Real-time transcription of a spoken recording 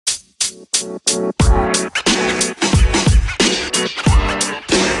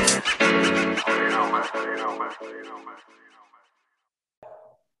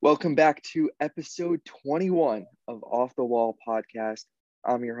Welcome back to episode 21 of Off the Wall podcast.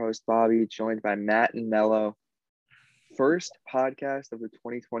 I'm your host, Bobby, joined by Matt and Mello. First podcast of the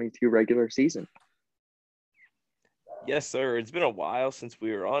 2022 regular season. Yes, sir. It's been a while since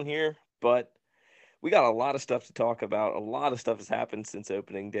we were on here, but we got a lot of stuff to talk about. A lot of stuff has happened since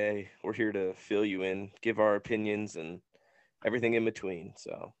opening day. We're here to fill you in, give our opinions, and everything in between.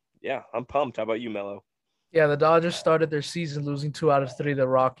 So, yeah, I'm pumped. How about you, Mello? Yeah, the Dodgers started their season losing 2 out of 3 to the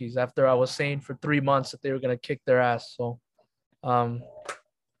Rockies after I was saying for 3 months that they were going to kick their ass. So I'm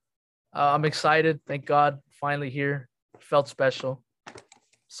excited. Thank God, finally here. Felt special.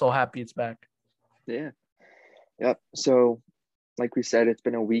 So happy it's back. Yeah. Yep. So, like we said, it's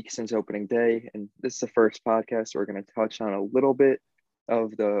been a week since opening day, and this is the first podcast. So we're going to touch on a little bit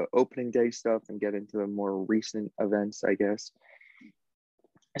of the opening day stuff and get into the more recent events, I guess.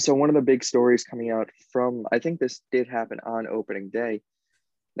 So one of the big stories coming out from, I think this did happen on opening day,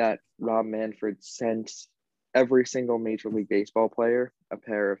 that Rob Manfred sent every single Major League Baseball player a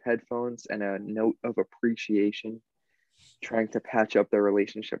pair of headphones and a note of appreciation, trying to patch up their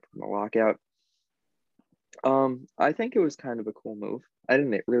relationship from the lockout. I think it was kind of a cool move. I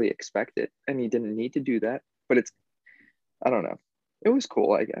didn't really expect it, and he didn't need to do that, but I don't know. It was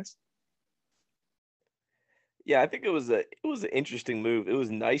cool, I guess. Yeah, I think it was an interesting move. It was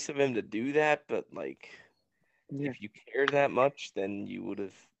nice of him to do that, but if you care that much, then you would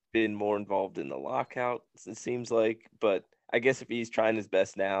have been more involved in the lockout, it seems like. But I guess if he's trying his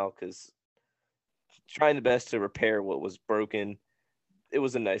best now, because trying the best to repair what was broken, it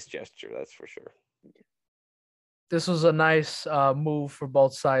was a nice gesture, that's for sure. This was a nice move for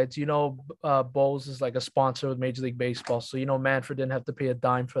both sides. Bose is like a sponsor with Major League Baseball, so Manfred didn't have to pay a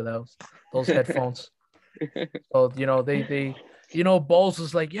dime for those headphones. So they Bose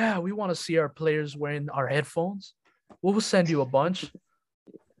was like, yeah, we want to see our players wearing our headphones. We'll send you a bunch.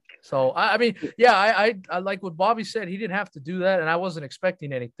 So I mean, yeah, I like what Bobby said. He didn't have to do that, and I wasn't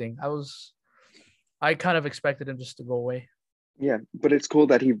expecting anything. I kind of expected him just to go away. Yeah, but it's cool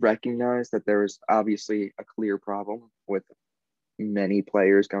that he recognized that there is obviously a clear problem with many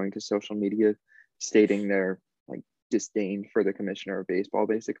players going to social media stating their disdain for the commissioner of baseball,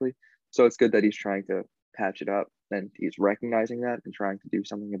 basically. So it's good that he's trying to patch it up, and he's recognizing that and trying to do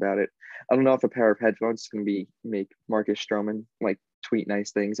something about it. I don't know if a pair of headphones is going to make Marcus Stroman tweet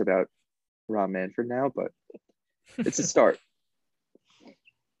nice things about Rob Manfred now, but it's a start.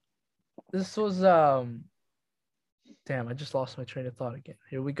 This was damn, I just lost my train of thought again.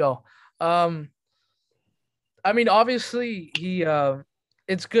 Here we go. I mean, obviously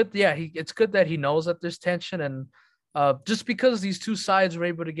it's good. Yeah, it's good that he knows that there's tension, and just because these two sides were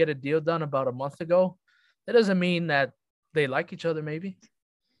able to get a deal done about a month ago, that doesn't mean that they like each other. Maybe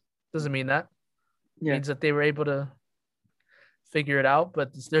doesn't mean that. Yeah. It means that they were able to figure it out.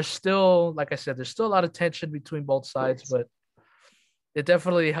 But there's still, like I said, there's still a lot of tension between both sides. But it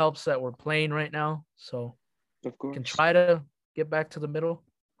definitely helps that we're playing right now, so of course we can try to get back to the middle.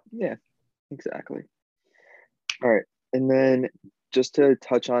 Yeah, exactly. All right, and then just to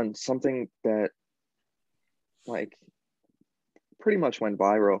touch on something that pretty much went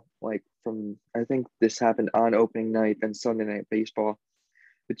viral, from, I think this happened on opening night and Sunday Night Baseball,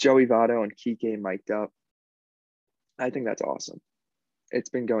 with Joey Votto and Kike mic'd up. I think that's awesome. It's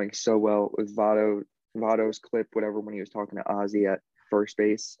been going so well with Votto's clip, whatever, when he was talking to Ozzy at first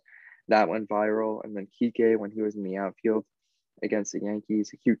base. That went viral. And then Kike, when he was in the outfield against the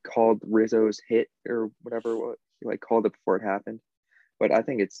Yankees, he called Rizzo's hit or whatever. He called it before it happened. But I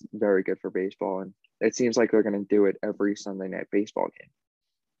think it's very good for baseball, and it seems like they're going to do it every Sunday Night Baseball game.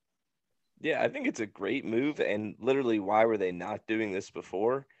 Yeah, I think it's a great move, and literally, why were they not doing this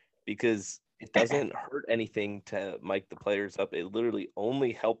before? Because it doesn't hurt anything to mic the players up. It literally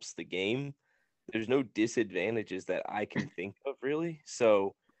only helps the game. There's no disadvantages that I can think of, really.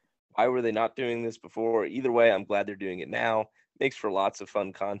 So why were they not doing this before? Either way, I'm glad they're doing it now. Makes for lots of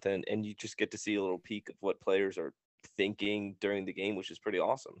fun content, and you just get to see a little peek of what players are thinking during the game, which is pretty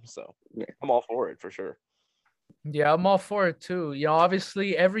awesome. So yeah. I'm all for it for sure. Yeah, I'm all for it too.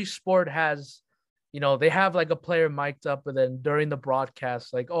 Obviously every sport has, they have a player mic'd up, and then during the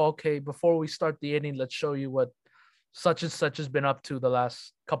broadcast, okay, before we start the inning, let's show you what such and such has been up to the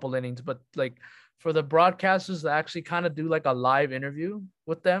last couple innings. But for the broadcasters to actually kind of do a live interview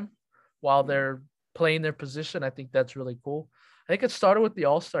with them while they're playing their position, I think that's really cool. I think it started with the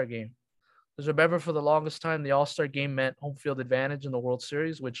All-Star game. Because remember, for the longest time, the All-Star game meant home field advantage in the World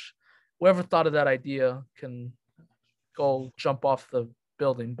Series, which whoever thought of that idea can go jump off the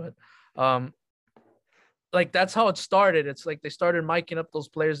building, but like that's how it started. It's like they started miking up those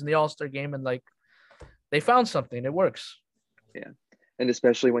players in the All-Star game, and like they found something. It works. Yeah. And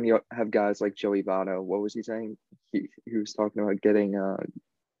especially when you have guys like Joey Votto. What was he saying? He was talking about getting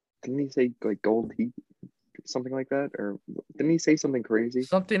didn't he say like gold teeth, something like that? Or didn't he say something crazy?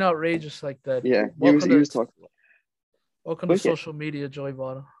 Something outrageous like that. Yeah, he was talking. Welcome to social media, Joey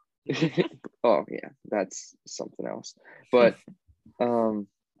Votto. Oh yeah, that's something else. But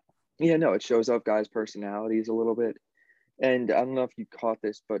yeah, no, it shows off guys' personalities a little bit. And I don't know if you caught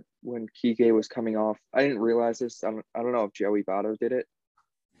this, but when Kike was coming off, I didn't realize this. I don't know if Joey Votto did it,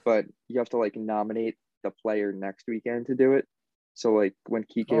 but you have to like nominate the player next weekend to do it. So like when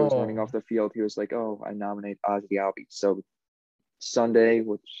Kike was running off the field, he was like, "Oh, I nominate Ozzy Albies." So Sunday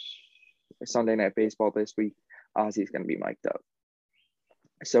Night Baseball this week, Ozzy's going to be mic'd up.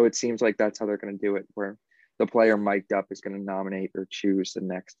 So it seems like that's how they're going to do it, where the player mic'd up is going to nominate or choose the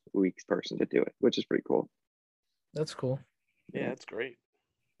next week's person to do it, which is pretty cool. That's cool. Yeah, that's great.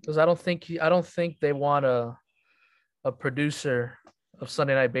 Because I don't think they want a producer of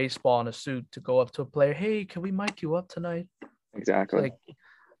Sunday Night Baseball in a suit to go up to a player. Hey, can we mic you up tonight? Exactly. Like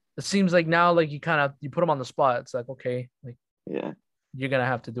it seems like now, like you put them on the spot. It's like, okay, like yeah, you're gonna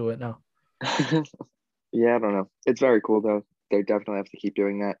have to do it now. Yeah, I don't know. It's very cool though. They definitely have to keep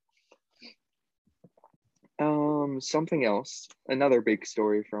doing that. Something else, another big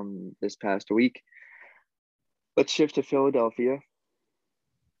story from this past week. Let's shift to Philadelphia.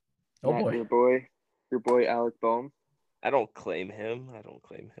 Oh Matt, boy. your boy Alec Boehm. I don't claim him.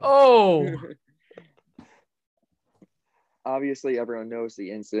 Oh. Obviously, everyone knows the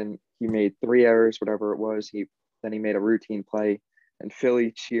incident. He made 3 errors, whatever it was. He made a routine play, and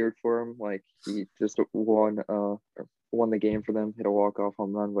Philly cheered for him like he just won the game for them, hit a walk-off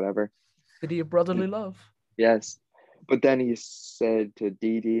home run, whatever. City of brotherly love. Yes. But then he said to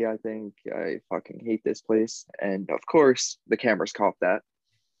Didi, I think, "I fucking hate this place." And of course, the cameras caught that.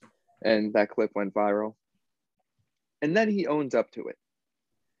 And that clip went viral. And then he owns up to it.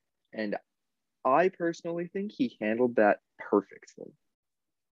 And I personally think he handled that perfectly.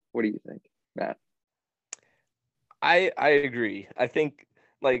 What do you think, Matt? I agree. I think,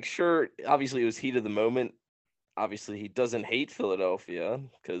 like, sure, obviously it was heat of the moment. Obviously, he doesn't hate Philadelphia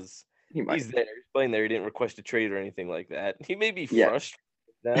because he's there, he's playing there. He didn't request a trade or anything like that. He may be frustrated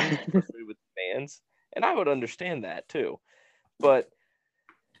with them, frustrated with the fans, and I would understand that too. But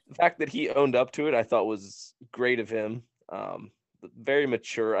the fact that he owned up to it, I thought was great of him. Very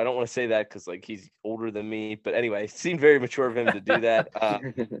mature. I don't want to say that because like he's older than me, but anyway, it seemed very mature of him to do that.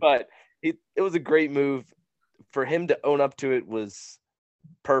 But it was a great move for him to own up to it. Was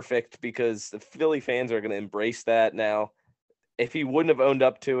perfect because the Philly fans are going to embrace that now. If he wouldn't have owned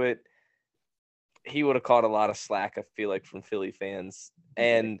up to it, he would have caught a lot of slack, I feel like, from Philly fans.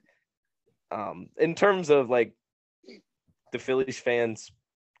 And in terms of like the Phillies fans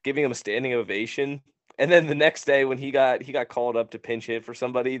giving him a standing ovation, and then the next day when he got called up to pinch hit for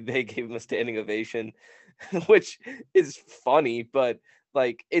somebody, they gave him a standing ovation, which is funny, but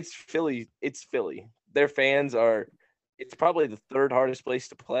like it's Philly. Their fans are. It's probably the third hardest place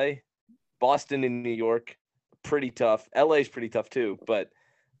to play. Boston and New York, pretty tough. LA's pretty tough too, but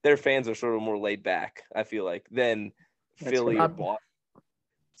their fans are sort of more laid back, I feel like, than Philly or Boston.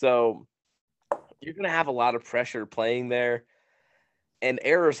 So you're going to have a lot of pressure playing there, and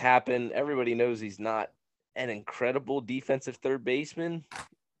errors happen. Everybody knows he's not an incredible defensive third baseman.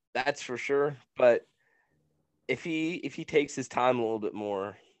 That's for sure. But if he takes his time a little bit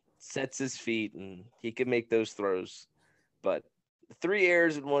more, sets his feet, and he can make those throws. But 3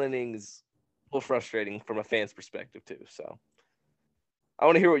 errors in 1 inning is a little frustrating from a fan's perspective too. So I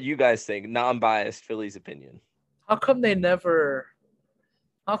want to hear what you guys think, non-biased Phillies opinion. How come they never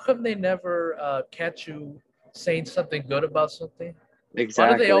catch you saying something good about something?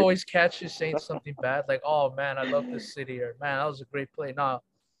 Exactly. Why do they always catch you saying something bad? Like, oh man, I love this city, or man, that was a great play. No,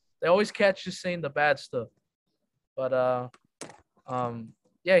 they always catch you saying the bad stuff. But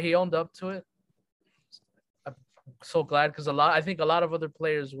yeah, he owned up to it. I'm so glad because I think a lot of other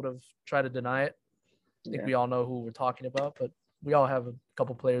players would have tried to deny it. I think we all know who we're talking about, but we all have a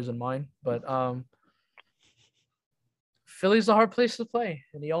couple players in mind. But Philly's a hard place to play,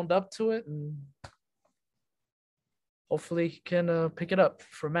 and he owned up to it, and hopefully he can pick it up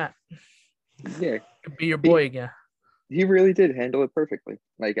for Matt. Yeah, be your boy again. He really did handle it perfectly.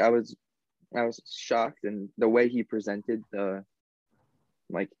 Like I was shocked, and the way he presented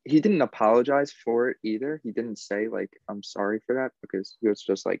like he didn't apologize for it either. He didn't say like I'm sorry for that because he was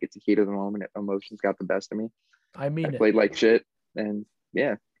just like it's a heat of the moment. Emotions got the best of me. I played like shit, and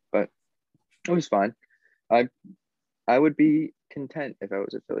yeah, but it was fine. I would be content if I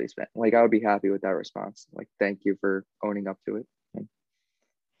was a Phillies fan. Like, I would be happy with that response. Like, thank you for owning up to it.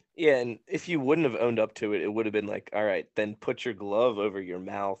 Yeah, and if you wouldn't have owned up to it, it would have been like, all right, then put your glove over your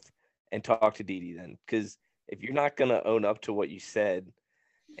mouth and talk to Didi then. Because if you're not going to own up to what you said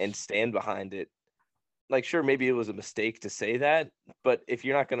and stand behind it, like, sure, maybe it was a mistake to say that, but if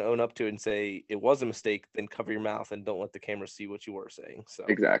you're not going to own up to it and say it was a mistake, then cover your mouth and don't let the camera see what you were saying. So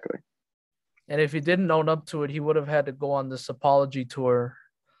Exactly. And if he didn't own up to it, he would have had to go on this apology tour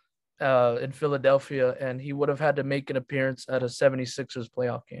in Philadelphia, and he would have had to make an appearance at a 76ers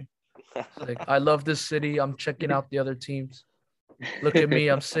playoff game. Like, I love this city. I'm checking out the other teams. Look at me.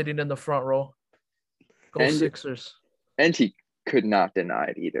 I'm sitting in the front row. Go And- Sixers. And he could not deny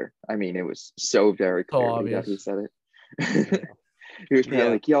it either. I mean, it was so very So clearly that obvious. he said it. He was probably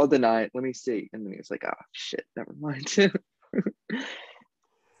like, y'all deny it. Let me see. And then he was like, oh, shit, never mind.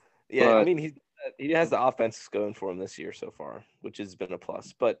 yeah, I But- mean, he has the offense going for him this year so far, which has been a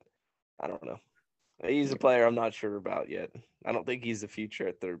plus. But I don't know. He's a player I'm not sure about yet. I don't think he's the future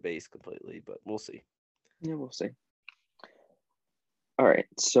at third base completely, but we'll see. Yeah, we'll see. All right.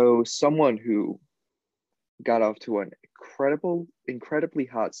 So someone who got off to an incredibly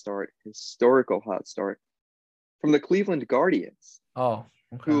hot start, historical hot start from the Cleveland Guardians, Oh,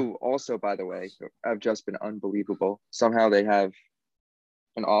 okay. who also, by the way, have just been unbelievable. Somehow they have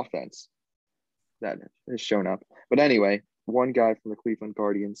an offense that has shown up. But anyway, one guy from the Cleveland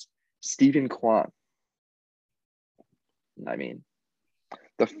Guardians, Stephen Kwan. I mean,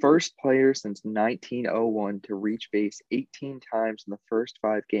 the first player since 1901 to reach base 18 times in the first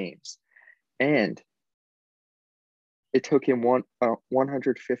 5 games. And it took him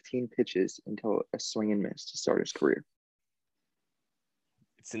 115 pitches until a swing and miss to start his career.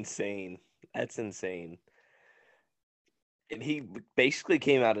 It's insane. That's insane. And he basically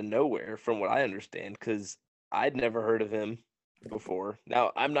came out of nowhere, from what I understand, because I'd never heard of him before.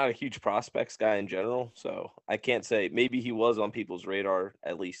 Now, I'm not a huge prospects guy in general, so I can't say. Maybe he was on people's radar,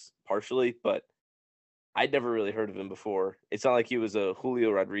 at least partially, but I'd never really heard of him before. It's not like he was a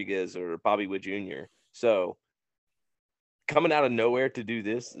Julio Rodriguez or Bobby Witt Jr. So coming out of nowhere to do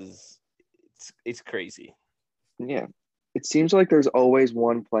this it's crazy. Yeah. It seems like there's always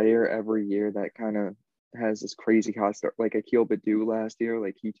one player every year that kind of has this crazy hot start, like Akil Baddoo last year.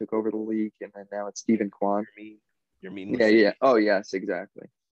 Like, he took over the league, and then now it's Stephen Kwan. You're mean. Yeah. Oh, yes, exactly.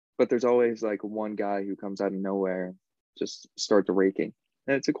 But there's always like one guy who comes out of nowhere and just starts raking.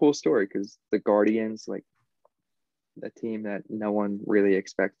 And it's a cool story because the Guardians, like, a team that no one really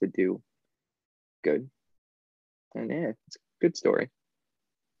expects to do good. And yeah, it's a good story.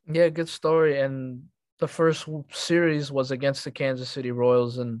 Yeah, good story. And the first series was against the Kansas City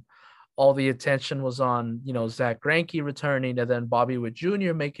Royals, and all the attention was on, Zach Greinke returning, and then Bobby Witt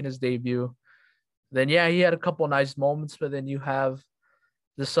Jr. making his debut. Then, yeah, he had a couple nice moments, but then you have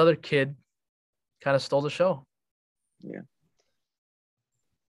this other kid kind of stole the show. Yeah.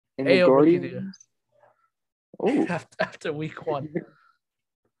 And Hey, the Guardians. Oh, after week 1.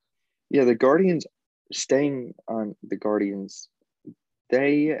 yeah, the Guardians, staying on the Guardians,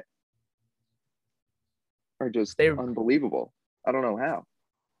 they are just unbelievable. I don't know how.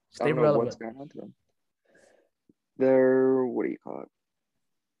 I don't know relevant. what's going on to them. They're, what do you call it?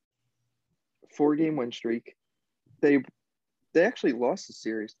 4-game win streak. They actually lost the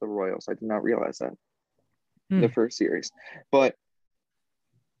series to the Royals. I did not realize that. The first series. But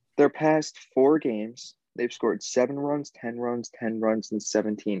their past 4 games, they've scored 7 runs, 10 runs, 10 runs, and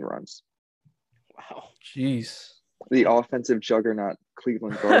 17 runs. Wow. Jeez. The offensive juggernaut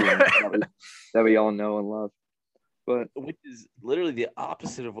Cleveland Guardians that we all know and love. But which is literally the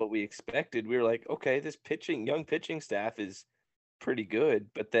opposite of what we expected. We were like, okay, this young pitching staff is pretty good,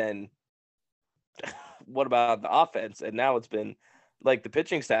 but then what about the offense? And now it's been like the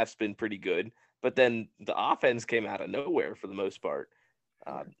pitching staff's been pretty good, but then the offense came out of nowhere for the most part.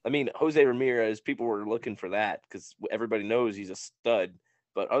 I mean, Jose Ramirez, people were looking for that because everybody knows he's a stud.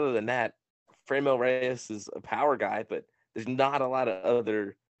 But other than that, Franmil Reyes is a power guy, but there's not a lot of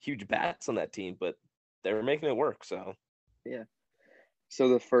other huge bats on that team, but they were making it work. So, yeah. So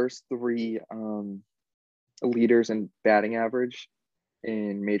the first 3 leaders in batting average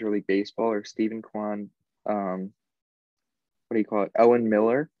in Major League Baseball are Stephen Kwan, what do you call it? Owen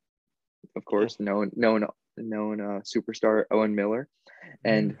Miller, of course, known superstar Owen Miller,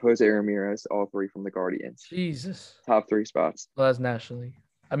 and Jose Ramirez, all 3 from the Guardians. Jesus. Top 3 spots. Well, that's National League.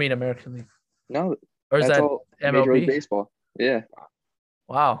 I mean, American League. No, or is that's that all MLB? Major League Baseball. Yeah.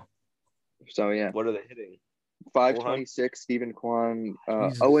 Wow. So yeah. What are they hitting? 526 Stephen Kwan,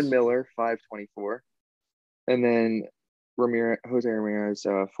 Jesus. Owen Miller 524, and then Jose Ramirez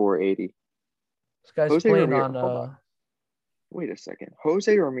 480. This guy's Jose playing Ramirez, on Wait a second.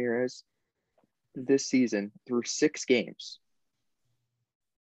 Jose Ramirez this season through 6 games.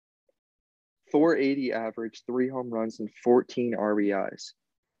 480 average, 3 home runs, and 14 RBIs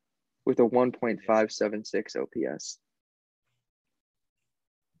with a 1.576 OPS.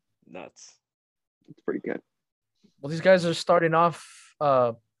 Nuts. It's pretty good. Well, these guys are starting off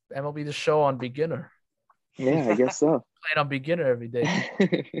MLB The Show on beginner. Yeah, I guess so. Playing on beginner every day.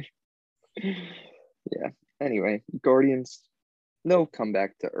 Yeah. Anyway, Guardians, they'll come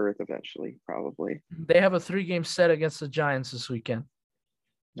back to earth eventually, probably. They have a 3-game set against the Giants this weekend.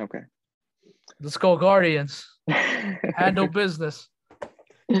 Okay. Let's go, Guardians. Handle business.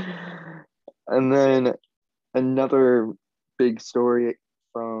 And then another big story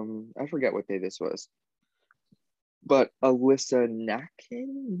from, I forget what day this was, but Alyssa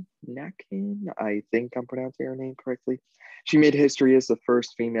Nakin, I think I'm pronouncing her name correctly. She made history as the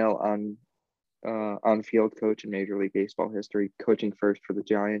first female on-field coach in Major League Baseball history, coaching first for the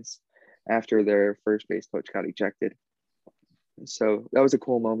Giants after their first base coach got ejected. So that was a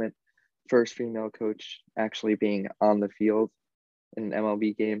cool moment. First female coach actually being on the field in an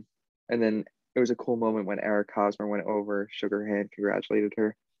MLB game. And then it was a cool moment when Eric Hosmer went over, shook her hand, congratulated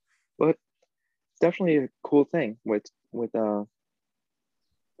her. But it's definitely a cool thing with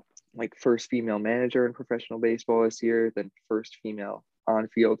like first female manager in professional baseball this year, then first female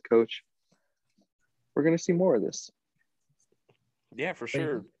on-field coach. We're going to see more of this. Yeah, for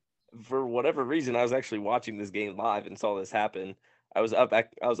sure. For whatever reason, I was actually watching this game live and saw this happen. I was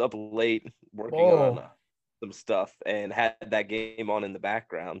up late working on some stuff and had that game on in the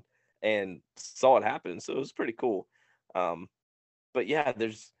background and saw it happen. So it was pretty cool. But yeah,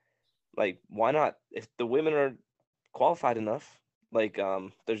 there's like, why not? If the women are qualified enough, like,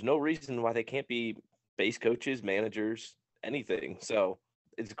 there's no reason why they can't be base coaches, managers, anything. So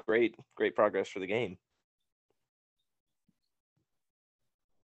it's great progress for the game.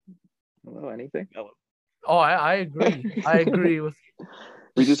 Hello, anything? Oh, I agree. I agree with.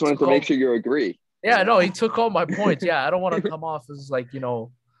 We just wanted to make sure you agree. Yeah, no, he took all my points. Yeah, I don't want to come off as like,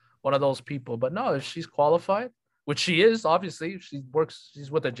 one of those people. But no, if she's qualified, which she is, obviously,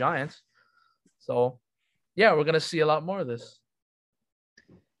 she's with the Giants. So, yeah, we're going to see a lot more of this.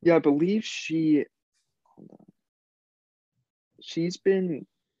 Yeah, I believe she's been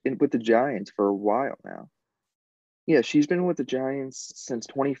with the Giants for a while now. Yeah, she's been with the Giants since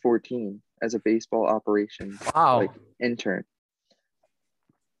 2014 as a baseball operations intern.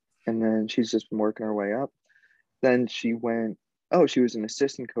 And then she's just been working her way up. Then she was an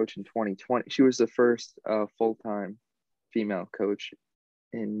assistant coach in 2020. She was the first full-time female coach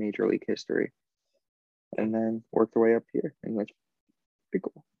in Major League history. And then worked her way up here. And that's pretty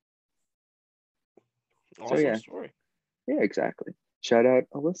cool. Awesome story. Yeah, exactly. Shout out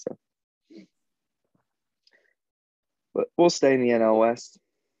Alyssa. But we'll stay in the NL West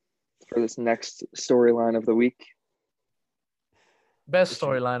for this next storyline of the week. Best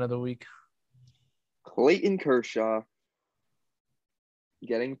storyline of the week. Clayton Kershaw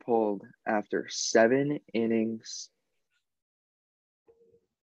getting pulled after 7 innings,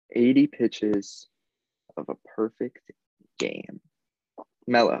 80 pitches of a perfect game.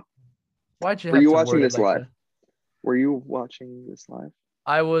 Mello, Were you watching this live? Were you watching this live?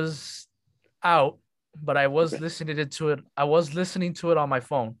 I was out, but I was listening to it. I was listening to it on my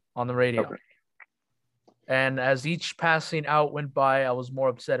phone on the radio. Okay. And as each passing out went by, I was more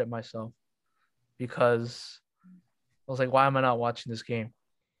upset at myself because I was like, why am I not watching this game?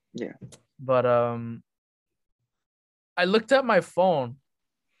 Yeah. But I looked at my phone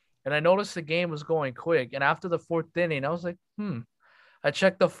and I noticed the game was going quick. And after the 4th inning, I was like, I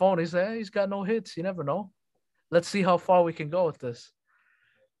checked the phone. He said, hey, he's got no hits. You never know. Let's see how far we can go with this.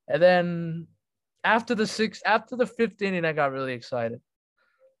 And then after the 5th inning, I got really excited.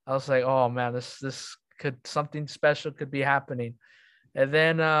 I was like, oh man, this something special could be happening. And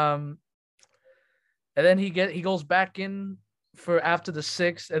then he goes back in for after the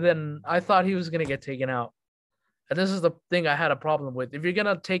 6th, and then I thought he was gonna get taken out. And this is the thing I had a problem with. If you're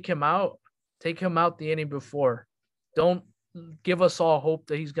gonna take him out the inning before. Don't give us all hope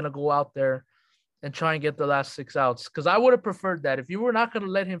that he's gonna go out there and try and get the last 6 outs. Because I would have preferred that. If you were not gonna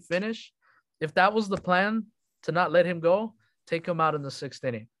let him finish, if that was the plan to not let him go, take him out in the 6th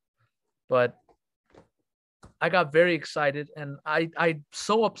inning. But I got very excited, and I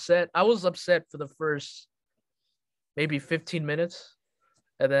so upset. I was upset for the first maybe 15 minutes.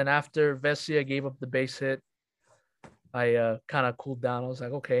 And then after Vesia gave up the base hit, I kind of cooled down. I was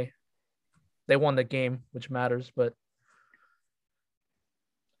like, okay, they won the game, which matters. But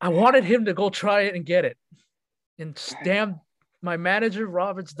I wanted him to go try it and get it. And damn, my manager,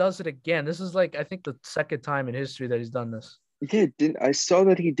 Roberts, does it again. This is like, I think, the 2nd time in history that he's done this. Yeah, didn't I saw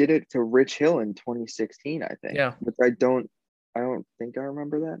that he did it to Rich Hill in 2016, I think. Yeah. Which I don't think I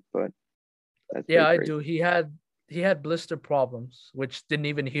remember that, but that's Yeah, pretty I crazy. do. He had blister problems, which didn't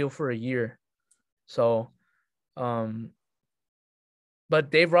even heal for a year. So, um, but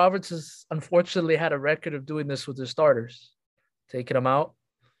Dave Roberts has unfortunately had a record of doing this with his starters, taking them out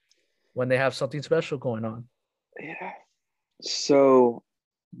when they have something special going on. Yeah. So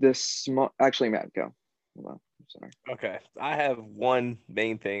actually, Matt, go. Hold on. I'm sorry. Okay. I have one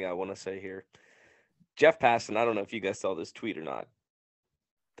main thing I want to say here. Jeff Passan, I don't know if you guys saw this tweet or not.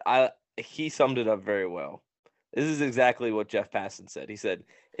 He summed it up very well. This is exactly what Jeff Passan said. He said,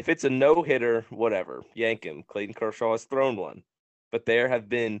 if it's a no-hitter, whatever, yank him. Clayton Kershaw has thrown one. But there have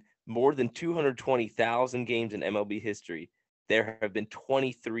been more than 220,000 games in MLB history. There have been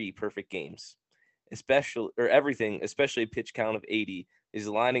 23 perfect games. Everything, especially a pitch count of 80, is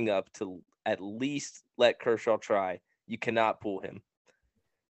lining up to at least let Kershaw try. You cannot pull him.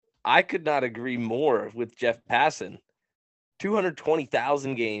 I could not agree more with Jeff Passan.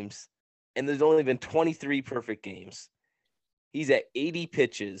 220,000 games, and there's only been 23 perfect games. He's at 80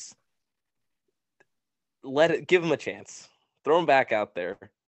 pitches. Give him a chance. Throw him back out there.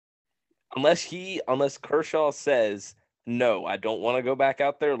 Unless Kershaw says, no, I don't want to go back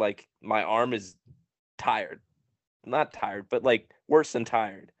out there, like my arm is tired. Not tired, but like worse than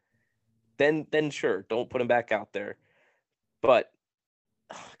tired. Then sure, don't put him back out there. But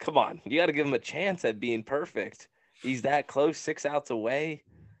come on, you got to give him a chance at being perfect. He's that close, 6 outs away.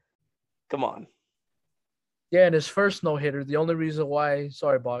 Come on. Yeah, in his first no hitter, the only reason why,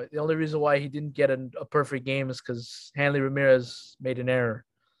 sorry, Bob, the only reason why he didn't get a perfect game is because Hanley Ramirez made an error.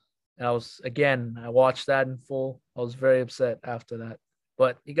 And I watched that in full. I was very upset after that.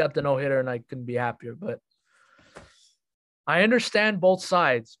 But he got the no hitter and I couldn't be happier. But I understand both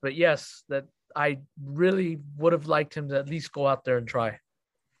sides. But yes, that I really would have liked him to at least go out there and try.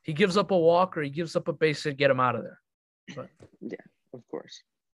 He gives up a walk or he gives up a base hit, get him out of there. But Yeah, of course.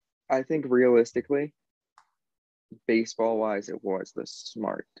 I think realistically, baseball wise, it was the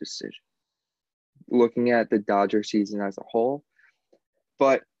smart decision. Looking at the Dodger season as a whole,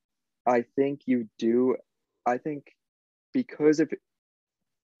 but I think I think because of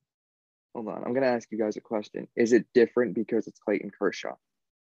hold on, I'm gonna ask you guys a question. Is it different because it's Clayton Kershaw?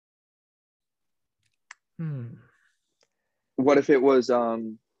 What if it was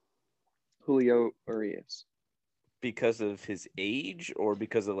Julio Urias? Because of his age or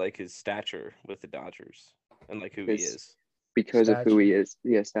because of like his stature with the Dodgers and like who he His is? Because of who he is,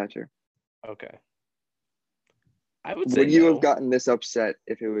 yeah, stature. Okay. I would say Would you no. have gotten this upset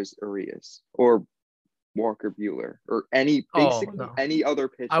if it was Urias or Walker Buehler or basically no. any other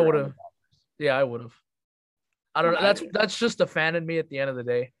pitcher? I would have. Yeah, I would have. I don't know. That's just a fan in me at the end of the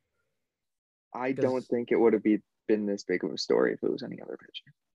day. I don't think it would have been this big of a story if it was any other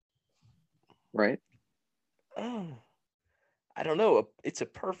pitcher. Right? Oh, I don't know. It's a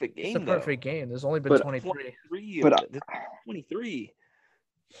perfect game. It's a perfect game. There's only been 23. 23.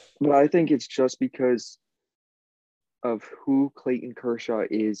 But I think it's just because of who Clayton Kershaw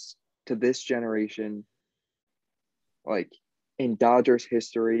is to this generation, like in Dodgers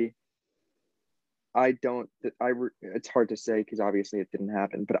history. It's hard to say because obviously it didn't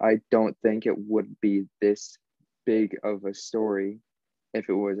happen, but I don't think it would be this big of a story if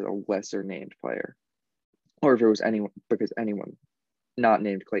it was a lesser named player or if it was anyone, because anyone not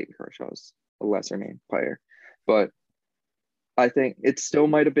named Clayton Kershaw is a lesser named player. But I think it still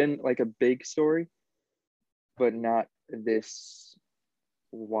might have been like a big story, but not this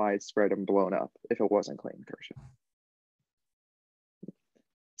widespread and blown up if it wasn't Clayton Kershaw.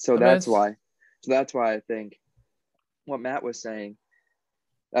 So that's why I think what Matt was saying,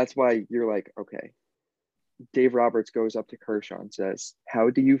 that's why you're like, okay, Dave Roberts goes up to Kershaw and says, how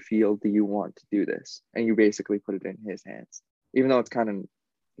do you feel? Do you want to do this? And you basically put it in his hands, even though it's kind of,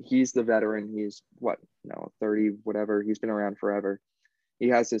 he's the veteran. He's 30, whatever. He's been around forever. He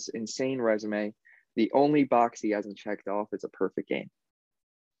has this insane resume. The only box he hasn't checked off is a perfect game.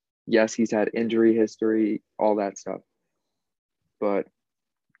 Yes, he's had injury history, all that stuff. But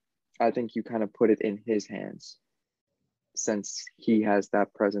I think you kind of put it in his hands since he has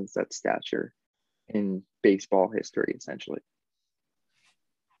that presence, that stature in baseball history, essentially.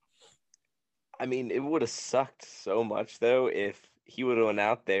 I mean, it would have sucked so much though if he would have went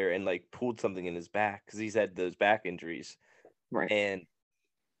out there and like pulled something in his back because he's had those back injuries, right? And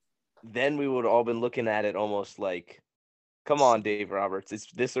then we would have all been looking at it almost like, come on, Dave Roberts,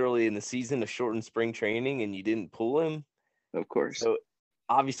 it's this early in the season, a shortened spring training, and you didn't pull him. Of course. So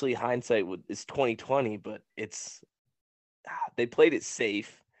obviously hindsight is 2020, but they played it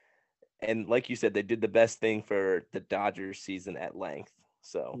safe. And like you said, they did the best thing for the Dodgers season at length.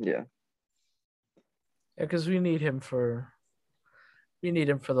 So Yeah. Yeah, because we need him for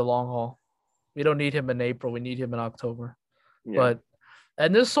the long haul. We don't need him in April. We need him in October. Yeah.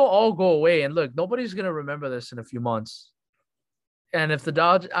 And this will all go away. And look, nobody's gonna remember this in a few months. And if the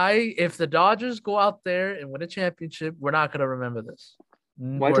Dodgers go out there and win a championship, we're not gonna remember this.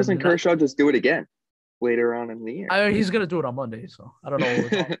 Why doesn't Kershaw just do it again later on in the year? He's gonna do it on Monday, so I don't know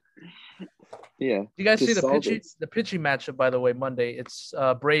what we're talking. Yeah. You guys see Just solve it. the pitching matchup, by the way, Monday. It's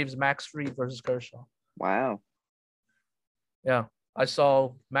Braves Max Fried versus Kershaw. Wow. Yeah. I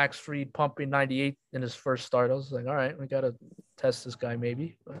saw Max Fried pumping 98 in his first start. I was like, all right, we gotta test this guy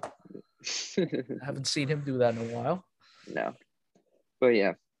maybe. But I haven't seen him do that in a while. No. But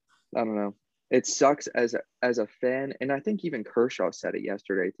yeah, I don't know. It sucks as a fan, and I think even Kershaw said it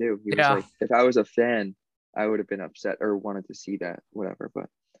yesterday too. He was like, if I was a fan, I would have been upset or wanted to see that, whatever. But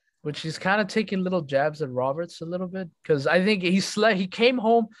which he's kind of taking little jabs at Roberts a little bit, because I think he came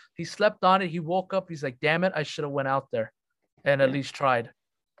home, he slept on it, he woke up, he's like, damn it, I should have went out there and at least tried.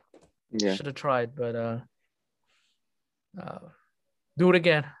 Yeah. Should have tried, but do it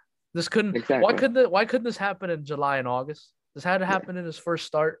again. This couldn't exactly. why couldn't this happen in July and August? This had to happen in his first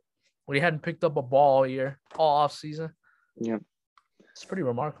start when he hadn't picked up a ball all year, all off season. Yeah. It's pretty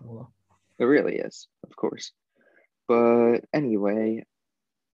remarkable though. It really is, of course. But anyway,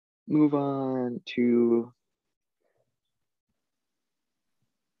 move on to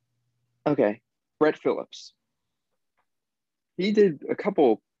Brett Phillips. He did a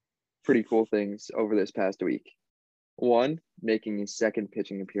couple pretty cool things over this past week. One, making his second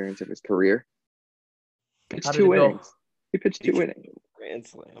pitching appearance of his career. Pitched 2 innings. He pitched 2 innings. Grand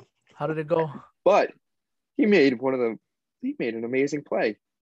slam. How did it go? But he made an amazing play.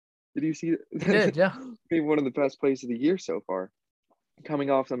 Did you see that? He did, yeah. Made one of the best plays of the year so far. Coming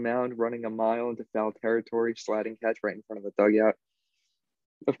off the mound, running a mile into foul territory, sliding catch right in front of the dugout.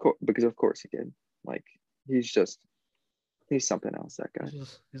 Of course he did. Like, he's something else, that guy.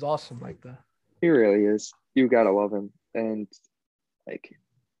 He's awesome like that. He really is. You gotta love him. And like,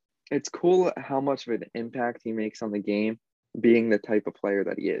 it's cool how much of an impact he makes on the game, being the type of player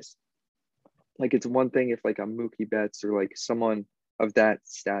that he is. Like, it's one thing if like a Mookie Betts or like someone of that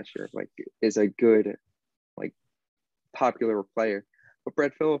stature like is a good, like, popular player, but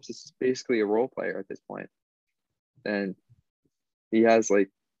Brett Phillips is basically a role player at this point, and he has like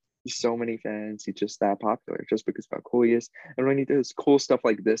so many fans. He's just that popular just because of how cool he is. And when he does cool stuff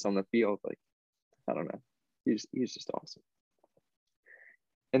like this on the field, like, I don't know, he's just awesome.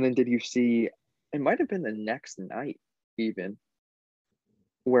 And then did you see? It might have been the next night even,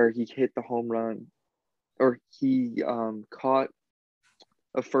 where he hit the home run, or he caught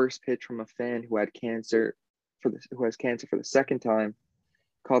a first pitch from a fan who had cancer for the second time.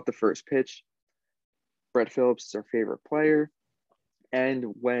 Caught the first pitch. Brett Phillips is our favorite player. And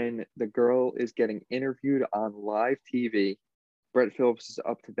when the girl is getting interviewed on live TV, Brett Phillips is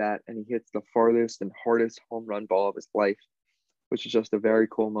up to bat and he hits the farthest and hardest home run ball of his life, which is just a very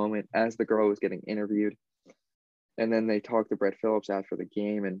cool moment as the girl was getting interviewed. And then they talked to Brett Phillips after the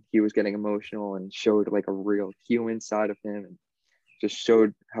game, and he was getting emotional and showed like a real human side of him and just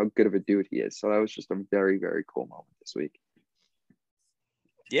showed how good of a dude he is. So that was just a very, very cool moment this week.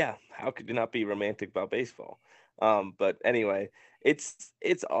 Yeah, how could you not be romantic about baseball? But anyway, it's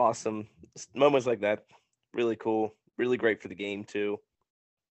awesome. Moments like that, really cool, really great for the game too.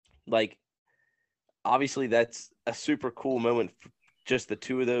 Like, obviously that's a super cool moment for just the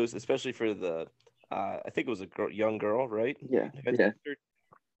two of those, especially for the I think it was a young girl, right? Yeah.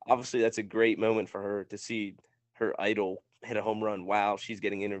 Obviously that's a great moment for her to see her idol hit a home run while she's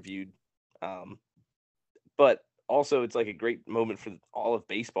getting interviewed. But also it's like a great moment for all of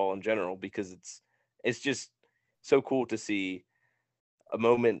baseball in general, because it's just so cool to see a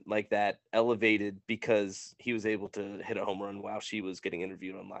moment like that elevated because he was able to hit a home run while she was getting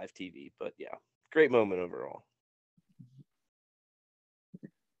interviewed on live TV. But yeah, great moment overall.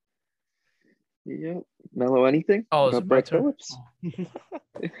 Yeah. Mello, anything about Brett Phillips? This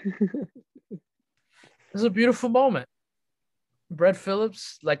is a beautiful moment. Brett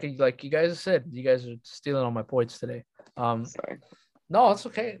Phillips, like you guys said, you guys are stealing all my points today. Sorry. No, it's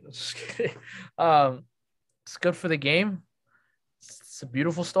okay. It's good for the game. It's a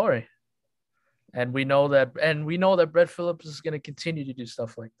beautiful story, and we know that Brett Phillips is going to continue to do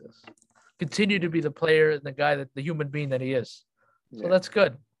stuff like this, continue to be the player and the human being that he is. So that's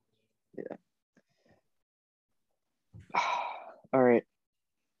good. Yeah. All right,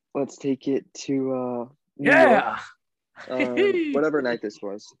 let's take it to New York. Whatever night this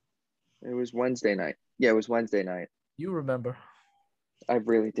was. It was Wednesday night. Yeah, it was Wednesday night. You remember. I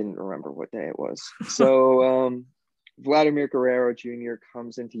really didn't remember what day it was. So Vladimir Guerrero Jr.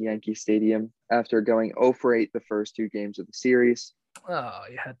 comes into Yankee Stadium after going 0 for 8 the first 2 games of the series, Oh,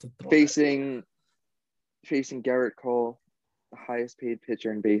 you had to throw facing Garrett Cole, the highest paid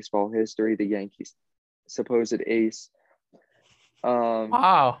pitcher in baseball history, the Yankees' supposed ace.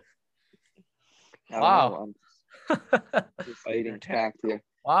 Wow. I don't know. I'm just Fighter stating tap. fact here.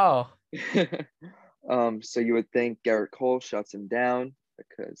 Wow. So you would think Garrett Cole shuts him down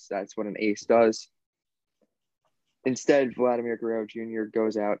because that's what an ace does. Instead, Vladimir Guerrero Jr.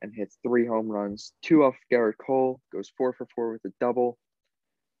 goes out and hits 3 home runs, 2 off Garrett Cole, goes 4 for 4 with a double,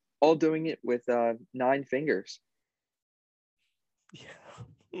 all doing it with 9 fingers.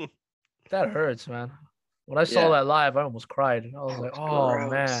 Yeah. That hurts, man. When I saw Yeah. that live, I almost cried. I was like, oh,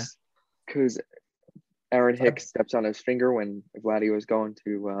 man. Because Aaron Like- Hicks steps on his finger when Vladdy was going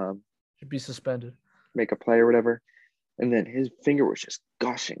to Should be suspended. make a play or whatever. And then his finger was just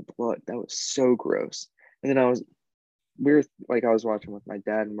gushing blood. That was so gross. And then I was watching with my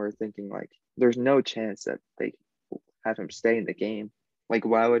dad and we were thinking, like, there's no chance that they have him stay in the game. Like,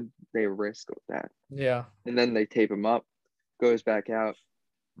 why would they risk that? Yeah. And then they tape him up, goes back out,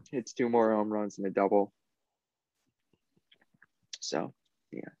 hits 2 more home runs and a double. So,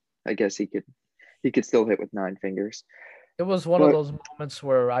 yeah, I guess he could still hit with 9 fingers. It was one of those moments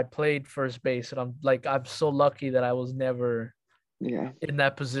where I played first base, and I'm so lucky that I was never in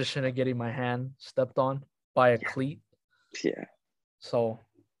that position of getting my hand stepped on by a cleat. Yeah. So,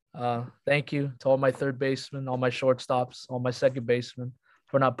 thank you to all my third basemen, all my shortstops, all my second basemen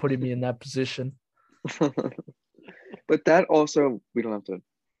for not putting me in that position. But that also, we don't have to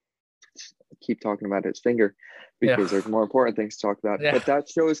keep talking about his finger because there's more important things to talk about. Yeah. But that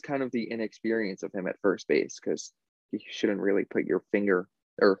shows kind of the inexperience of him at first base because you shouldn't really put your finger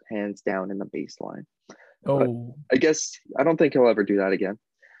or hands down in the baseline. Oh, I don't think he'll ever do that again.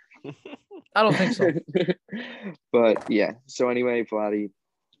 I don't think so. But yeah, so anyway, Vladdy,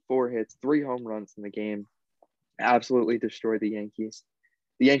 4 hits, 3 home runs in the game, absolutely destroyed the Yankees.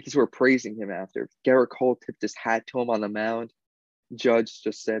 The Yankees were praising him after. Garrett Cole tipped his hat to him on the mound. Judge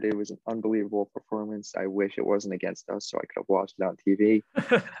just said it was an unbelievable performance. I wish it wasn't against us so I could have watched it on TV.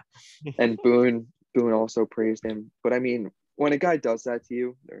 And Boone also praised him. But I mean, when a guy does that to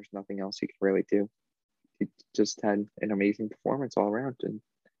you, there's nothing else he can really do. He just had an amazing performance all around, and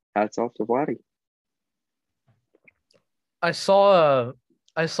hats off to Vladdy. I saw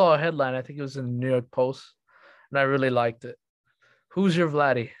a headline. I think it was in the New York Post, and I really liked it. Who's your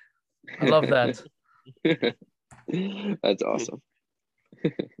Vladdy? I love that. That's awesome.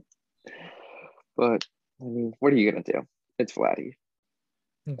 But I mean, what are you gonna do? It's Vladdy.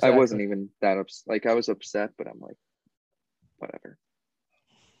 Exactly. I wasn't even that upset. Like, I was upset, but I'm like, whatever.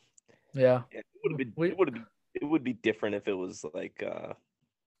 Yeah. It would be different if it was like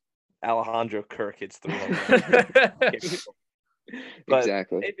Alejandro Kirk hits 3 home runs. But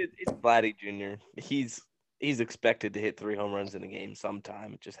Exactly. It's Vladdy Jr. He's expected to hit 3 home runs in a game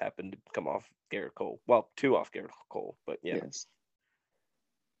sometime. It just happened to come off Garrett Cole. Well, 2 off Garrett Cole, but yeah. Yes.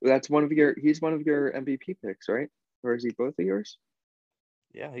 He's one of your MVP picks, right? Or is he both of yours?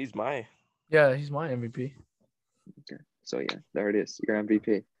 Yeah, he's my MVP. Okay. So yeah, there it is, your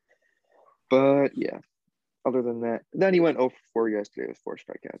MVP. But yeah, other than that, then he went 0 for 4 yesterday with 4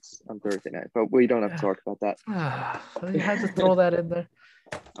 strikeouts on Thursday night. But we don't have to talk about that. You had to throw that in there.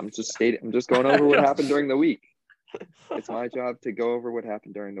 I'm just going over what happened during the week. It's my job to go over what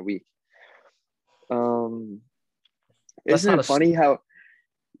happened during the week. Isn't it funny how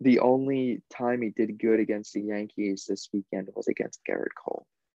the only time he did good against the Yankees this weekend was against Garrett Cole?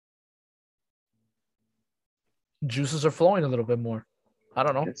 Juices are flowing a little bit more. I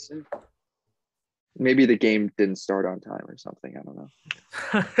don't know. Yes, sir. Maybe the game didn't start on time or something. I don't know.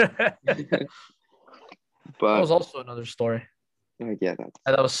 But that was also another story. Yeah,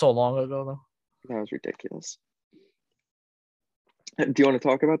 that was so long ago, though. That was ridiculous. Do you want to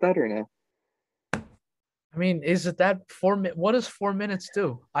talk about that or no? I mean, is it that 4 minutes? What does 4 minutes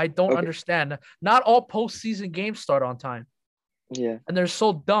do? I don't understand. Not all postseason games start on time. Yeah. And they're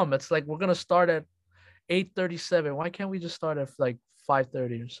so dumb. It's like, we're going to start at 8:37. Why can't we just start at like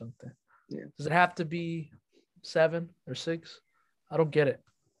 5:30 or something? Yeah. Does it have to be 7 or 6? I don't get it.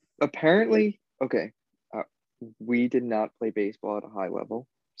 Apparently, okay. We did not play baseball at a high level,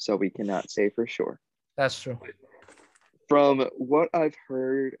 so we cannot say for sure. That's true. From what I've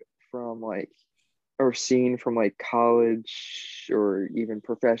heard from or seen from college or even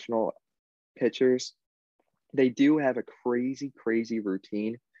professional pitchers, they do have a crazy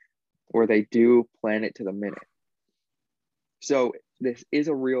routine where they do plan it to the minute. So this is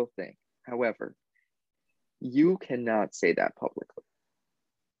a real thing. However, you cannot say that publicly.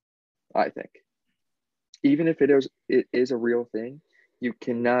 I think. Even if it is a real thing, you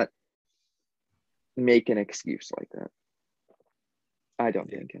cannot make an excuse like that. I don't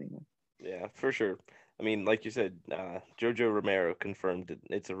think anymore. Yeah, for sure. I mean, like you said, Jojo Romero confirmed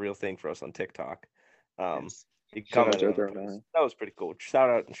it's a real thing for us on TikTok. Yes. He Shout out commented on Jojo the post. Romero. That was pretty cool. Shout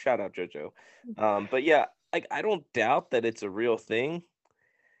out Jojo. But yeah, like I don't doubt that it's a real thing.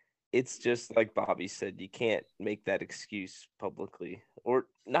 It's just like Bobby said, you can't make that excuse publicly, or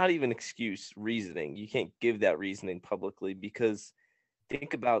not even excuse, reasoning. You can't give that reasoning publicly because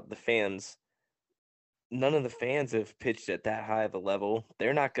think about the fans. None of the fans have pitched at that high of a level.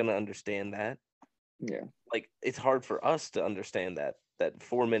 They're not going to understand that. Yeah. Like it's hard for us to understand that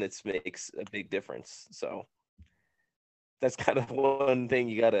 4 minutes makes a big difference. So that's kind of one thing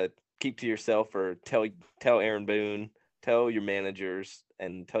you got to keep to yourself, or tell Aaron Boone, tell your managers,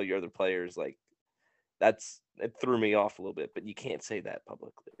 and tell your other players. Like it threw me off a little bit, but you can't say that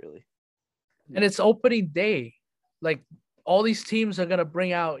publicly, really. And it's opening day. Like all these teams are gonna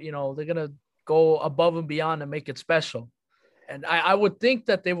bring out, they're gonna go above and beyond and make it special. And I would think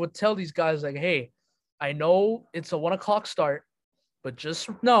that they would tell these guys like, hey, I know it's a 1:00 start, but just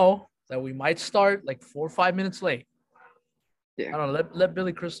know that we might start like 4 or 5 minutes late. Yeah. I don't know. Let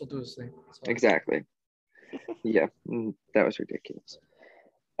Billy Crystal do his thing. Exactly. Yeah. That was ridiculous.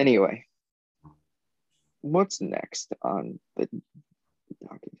 Anyway, what's next on the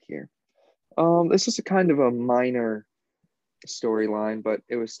docket here? This is a kind of a minor storyline, but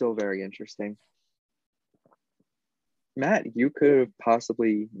it was still very interesting. Matt, you could have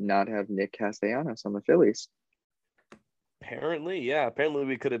possibly not have Nick Castellanos on the Phillies. Apparently, yeah. Apparently,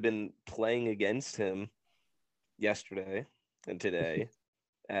 we could have been playing against him yesterday and today,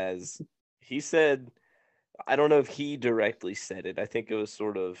 as he said. I don't know if he directly said it. I think it was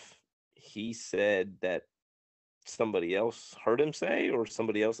sort of he said that somebody else heard him say, or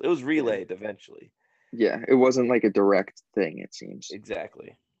somebody else. It was relayed eventually. Yeah, it wasn't like a direct thing, it seems.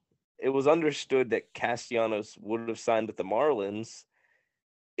 Exactly. It was understood that Castellanos would have signed with the Marlins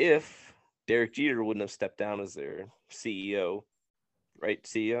if Derek Jeter wouldn't have stepped down as their CEO, right?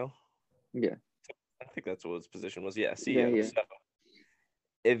 CEO? Yeah. I think that's what his position was. Yeah, CEO. Yeah. So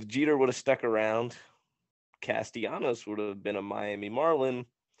if Jeter would have stuck around, Castellanos would have been a Miami Marlin.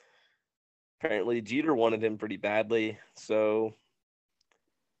 Apparently, Jeter wanted him pretty badly. So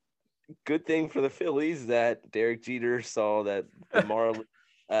good thing for the Phillies that Derek Jeter saw that the Marlins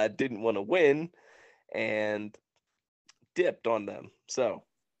didn't want to win and dipped on them. So,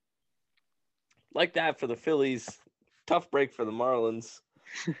 like that for the Phillies, tough break for the Marlins.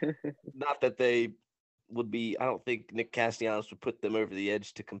 Not that they would be, I don't think Nick Castellanos would put them over the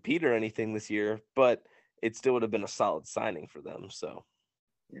edge to compete or anything this year, but it still would have been a solid signing for them. So,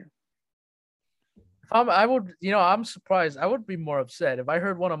 yeah. I would, I'm surprised. I would be more upset if I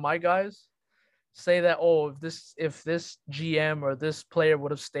heard one of my guys say that, oh, if this GM or this player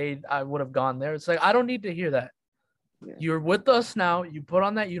would have stayed, I would have gone there. It's like, I don't need to hear that. Yeah. You're with us now. You put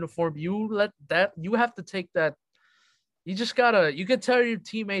on that uniform. You have to take that. You just gotta, you can tell your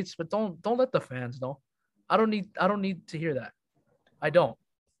teammates, but don't let the fans know. I don't need to hear that. I don't.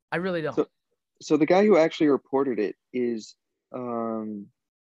 I really don't. So the guy who actually reported it is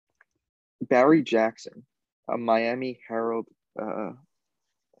Barry Jackson, a Miami Herald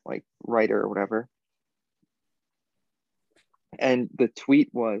like writer or whatever. And the tweet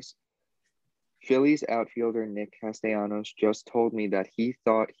was, Phillies outfielder Nick Castellanos just told me that he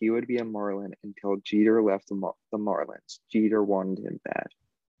thought he would be a Marlin until Jeter left the Marlins. Jeter wanted him bad.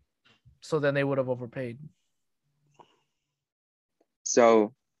 So then they would have overpaid.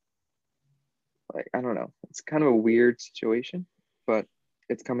 So, like, I don't know. It's kind of a weird situation, but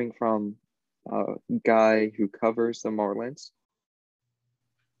it's coming from a guy who covers the Marlins,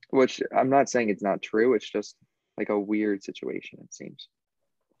 which I'm not saying it's not true. It's just like a weird situation, it seems.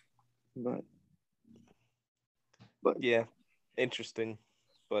 But yeah, interesting,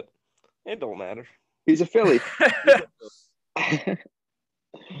 but it don't matter. He's a Philly.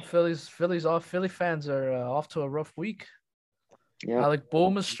 Philly fans are off to a rough week. Yeah. Alec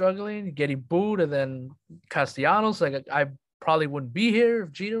Boehm is struggling, getting booed, and then Castellanos. Like, I probably wouldn't be here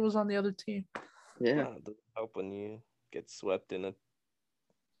if Jeter was on the other team. Yeah. It doesn't help when you get swept in a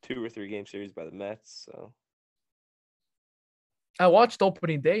 2 or 3 game series by the Mets. So I watched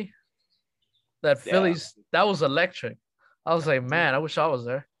opening day. Phillies, that was electric. I was like, man, I wish I was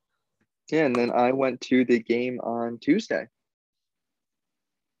there. Yeah, and then I went to the game on Tuesday.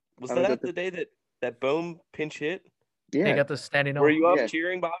 Was that the day that Boehm pinch hit? Yeah. They got the standing up. Were you up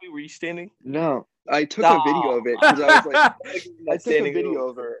cheering, Bobby? Were you standing? No, I took a video of it because I was like, I took a video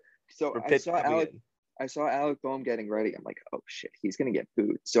of it. So I saw I saw Alec Boehm getting ready. I'm like, oh shit, he's gonna get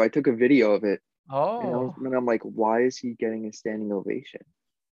booed. So I took a video of it, and Oh, then I'm like, why is he getting a standing ovation?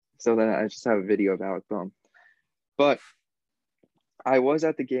 So then I just have a video of Alec Boehm. But I was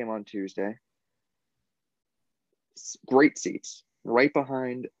at the game on Tuesday. Great seats, right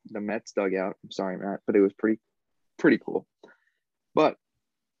behind the Mets dugout. I'm sorry, Matt, but it was pretty cool. But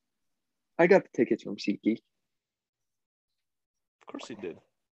I got the tickets from SeatGeek, Of course he did.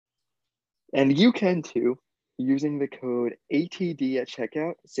 and you can too. Using the code ATD at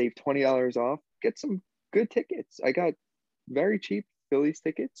checkout, save $20 off. Get some good tickets. I got very cheap Phillies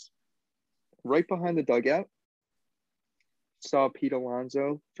tickets right behind the dugout. Saw Pete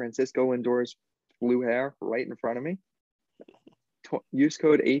Alonso, Francisco Lindor's blue hair right in front of me. Use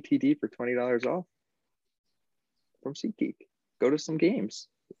code ATD for $20 off from SeatGeek. Go to some games.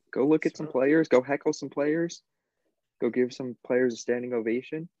 Go look at some players. Go heckle some players. Go give some players a standing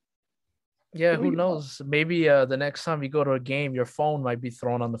ovation. yeah. Who knows? Maybe the next time you go to a game, your phone might be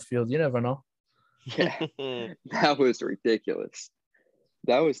thrown on the field. You never know. Yeah, that was ridiculous.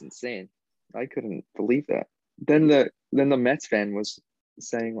 That was insane. I couldn't believe that. Then the Mets fan was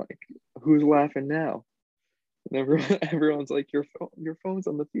saying like, "Who's laughing now?" And everyone's like, "Your phone's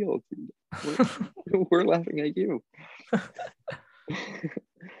on the field. We're laughing at you."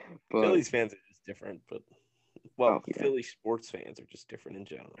 But Phillies fans are just different, but yeah. Philly sports fans are just different in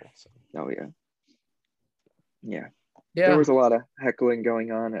general. So. Oh yeah, yeah. Yeah. There was a lot of heckling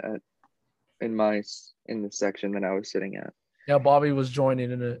going on in the section that I was sitting at. Yeah, Bobby was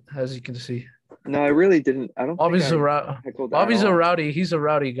joining in it, as you can see. No, I really didn't. I don't Bobby's think Bobby's at a all. rowdy. He's a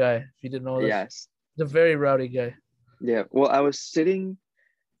rowdy guy. If you didn't know this, Yes. he's a very rowdy guy. Yeah. Well, I was sitting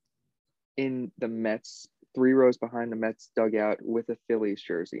in the Mets, 3 rows behind the Mets dugout with a Phillies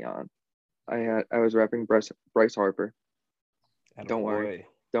jersey on. I was repping Bryce Harper. Don't worry,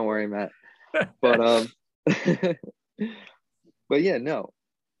 Matt. But but yeah, no.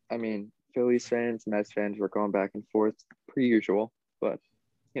 I mean, Phillies fans, Mets fans were going back and forth per usual, but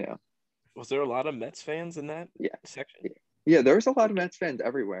you know. Was there a lot of Mets fans in that section? Yeah, there was a lot of Mets fans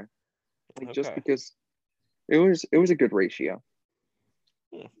everywhere. Just because it was a good ratio.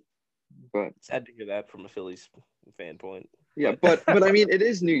 But sad to hear that from a Phillies fan point. Yeah, but I mean, it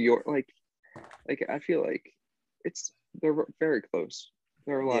is New York. Like I feel like they're very close.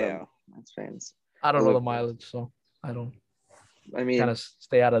 There are a lot of Mets fans. I don't know the mileage, so I mean, kind of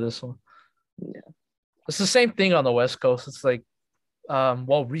stay out of this one. Yeah, it's the same thing on the West Coast. It's like,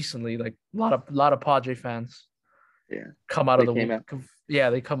 recently, like a lot of Padre fans, come out of the week. Yeah,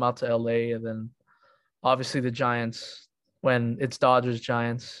 they come out to LA, and then obviously the Giants when it's Dodgers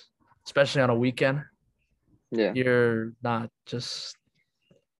Giants, especially on a weekend. Yeah, you're not just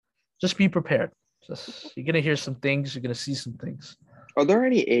be prepared. You're gonna hear some things. You're gonna see some things. Are there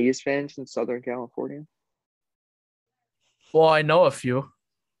any A's fans in Southern California? Well, I know a few.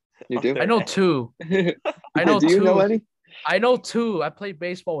 You do? I know 2. I know do you 2. know any? I know 2. I played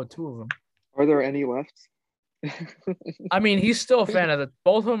baseball with 2 of them. Are there any left? I mean, he's still a fan of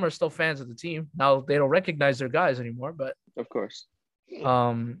both of them are still fans of the team. Now they don't recognize their guys anymore, but of course.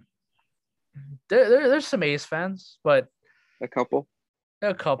 There's some A's fans, but a couple,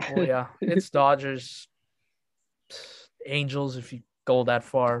 yeah. It's Dodgers, Angels if you go that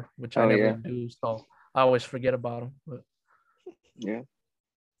far, which I never do, so I always forget about them. But yeah.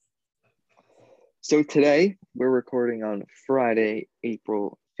 So today we're recording on Friday,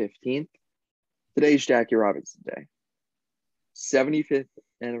 April 15th. Today's Jackie Robinson Day, 75th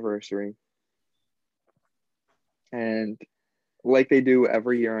anniversary, and like they do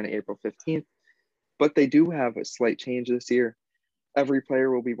every year on April 15th, but they do have a slight change this year. Every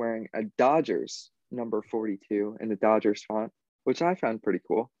player will be wearing a Dodgers number 42 in the Dodgers font, which I found pretty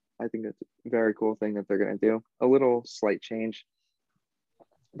cool. I think that's a very cool thing that they're going to do. A little slight change.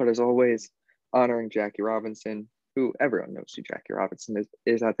 But as always, honoring Jackie Robinson, who everyone knows who Jackie Robinson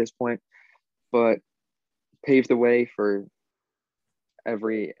is at this point, but paved the way for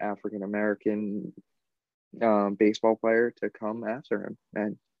every African-American baseball player to come after him.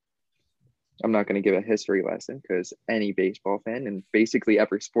 And I'm not going to give a history lesson because any baseball fan and basically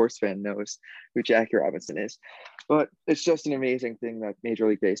every sports fan knows who Jackie Robinson is. But it's just an amazing thing that Major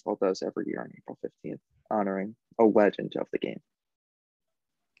League Baseball does every year on April 15th, honoring a legend of the game.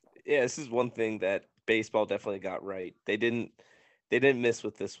 Yeah, this is one thing that baseball definitely got right. They didn't miss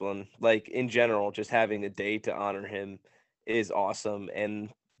with this one. Like in general, just having a day to honor him is awesome. And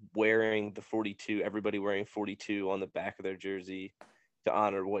wearing the 42, everybody wearing 42 on the back of their jersey to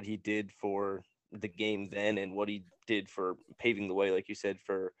honor what he did for the game then and what he did for paving the way, like you said,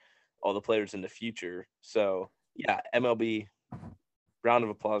 for all the players in the future. So yeah, MLB round of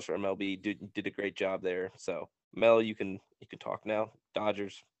applause for MLB. Did a great job there. So Mel, you can talk now.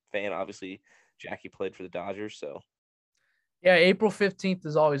 Dodgers fan, obviously. Jackie played for the Dodgers, so Yeah, April 15th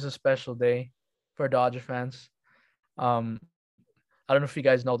is always a special day for Dodger fans. Um, I don't know if you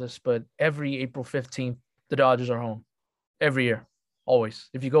guys know this, but every April 15th, the Dodgers are home every year, always.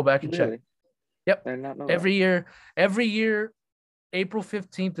 If you go back and check. Really? Yep. I did not know Every year, April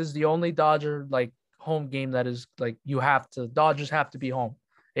 15th is the only Dodger like home game that is like Dodgers have to be home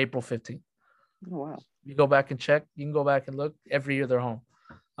April 15th. that. Oh, wow. You go back and check, you can go back and look. Every year they're home.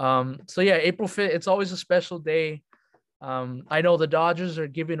 So yeah, April 5th, it's always a special day. I know the Dodgers are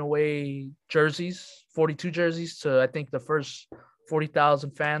giving away jerseys, 42 jerseys to I think the first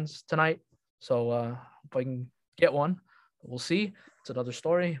 40,000 fans tonight. So if I can get one, we'll see. It's another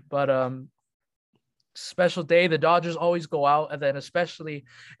story. But special day, the Dodgers always go out, and then especially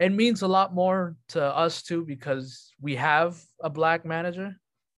it means a lot more to us too because we have a black manager,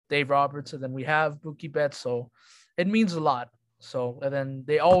 Dave Roberts, and then we have Mookie Betts. So it means a lot. So and then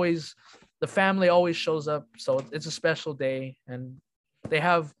the family always shows up. So it's a special day, and they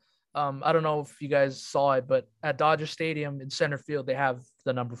have. I don't know if you guys saw it, but at Dodger Stadium in center field, they have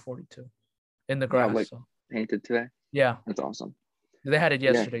the number 42 in the Oh, grass. like So painted today. yeah, That's awesome. they had it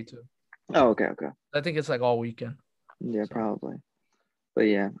Yeah. yesterday too. Oh, okay. I think it's like all weekend. Yeah, So. probably. But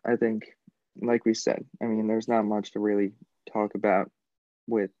yeah, I think, like we said, I mean, there's not much to really talk about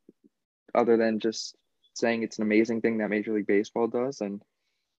with other than just saying it's an amazing thing that Major League Baseball does, and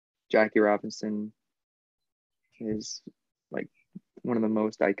Jackie Robinson is like one of the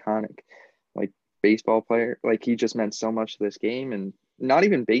most iconic like baseball player. Like he just meant so much to this game, and not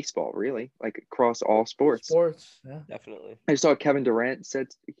even baseball really, like across all sports. Sports, yeah. definitely. I saw Kevin Durant said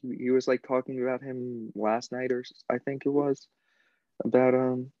he was like talking about him last night, or I think it was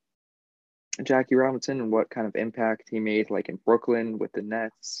about Jackie Robinson and what kind of impact he made like in Brooklyn with the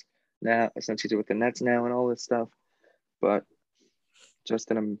Nets now, since he's with the Nets now and all this stuff. But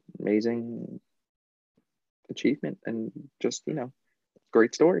just an amazing achievement and just,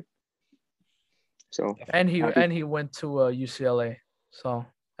 great story. So And happy. he went to UCLA. So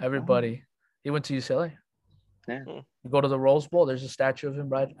everybody, he went to UCLA. Yeah. You go to the Rose Bowl, there's a statue of him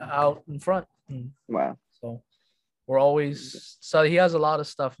right out in front. Wow. So we're always so he has a lot of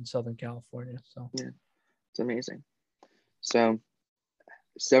stuff in Southern California. So yeah, it's amazing. So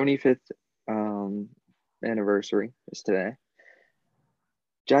 75th anniversary is today.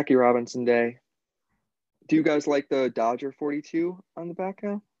 Jackie Robinson Day. Do you guys like the Dodger 42 on the back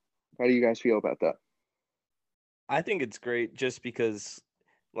now? How do you guys feel about that? I think it's great just because,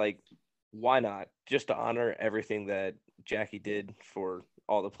 like, why not? Just to honor everything that Jackie did for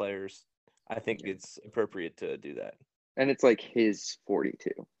all the players. I think it's appropriate to do that. And it's like his 42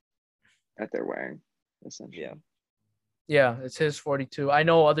 that they're wearing, essentially. Yeah. Yeah, it's his 42. I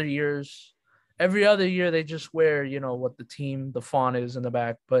know other years, every other year they just wear, what the font is in the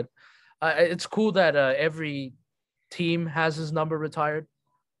back. But it's cool that every team has his number retired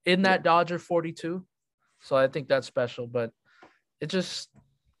in that Dodger 42. So I think that's special. But it just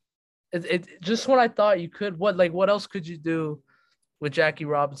when I thought you could, what else could you do with Jackie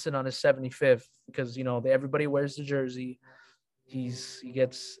Robinson on his 75th? Because everybody wears the jersey. He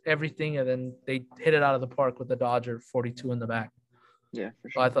gets everything, and then they hit it out of the park with the Dodger 42 in the back. Yeah, for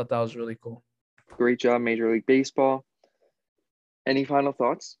So sure. I thought that was really cool. Great job, Major League Baseball. Any final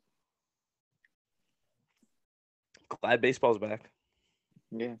thoughts? Glad baseball's back.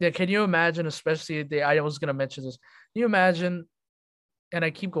 Yeah. Yeah, can you imagine, especially I was gonna mention this. Can you imagine, and I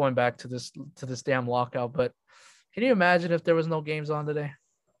keep going back to this damn lockout, but can you imagine if there was no games on today?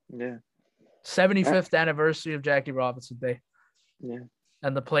 Yeah. 75th anniversary of Jackie Robinson Day. Yeah.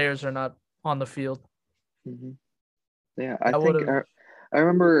 And the players are not on the field. Mm-hmm. Yeah, I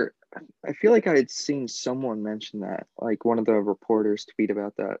remember, I feel like I had seen someone mention that, like one of the reporters tweet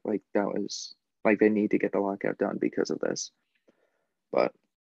about that, like that was, like they need to get the lockout done because of this. But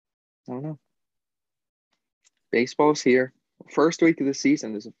I don't know. Baseball's here. First week of the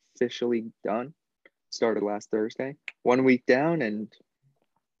season is officially done. Started last Thursday. 1 week down and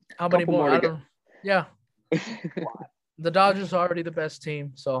how many more? to go. Yeah. The Dodgers are already the best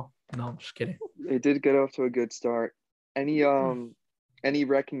team, so no, I'm just kidding. They did get off to a good start. Any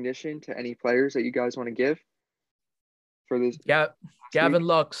recognition to any players that you guys want to give for this? Yeah, Gavin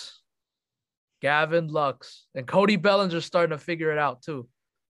Lux. And Cody Bellinger's starting to figure it out too.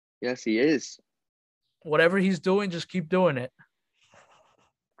 Yes, he is. Whatever he's doing, just keep doing it.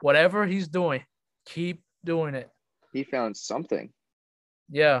 Whatever he's doing, keep doing it. He found something.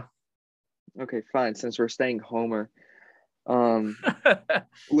 Yeah. Okay, fine. Since we're staying Homer,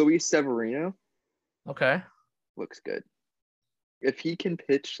 Luis Severino. Okay. Looks good. if he can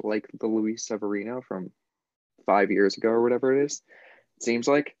pitch like the Luis Severino from 5 years ago or whatever it is, it seems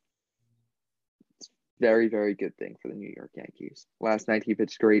like very, very good thing for the New York Yankees. Last night he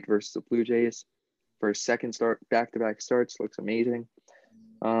pitched great versus the Blue Jays. For his second start, back-to-back starts, looks amazing.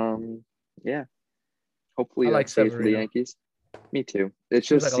 Yeah. Hopefully I that like stays for the Severino. Yankees. Me too. It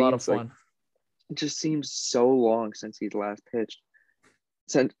Seems just like a lot of seems like fun. it just seems so long since he's last pitched.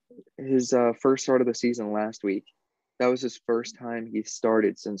 Since his first start of the season last week, that was his first time he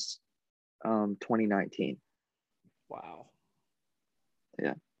started since 2019. Wow.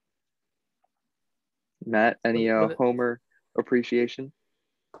 Yeah. Matt, any With it- Homer appreciation?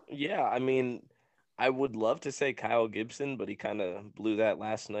 Yeah, I mean, I would love to say Kyle Gibson, but he kind of blew that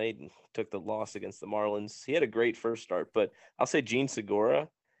last night and took the loss against the Marlins. He had a great first start, but I'll say Gene Segura.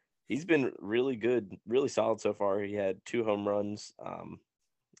 He's been really good, really solid so far. He had 2 home runs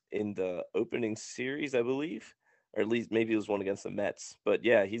in the opening series, I believe, or at least maybe it was one against the Mets. But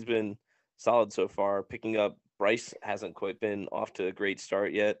yeah, he's been solid so far. Picking up Bryce hasn't quite been off to a great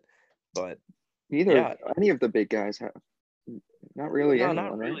start yet, but Neither yeah, any of the big guys have. Not really no, anyone,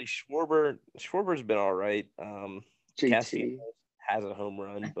 not right? really. Schwarber's been all right. Cassian JT. has a home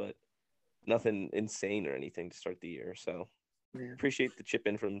run, but nothing insane or anything to start the year. So Yeah. appreciate the chip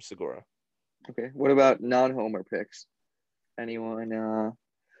in from Segura. Okay. What about non-Homer picks? Anyone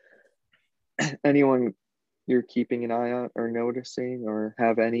anyone you're keeping an eye on or noticing or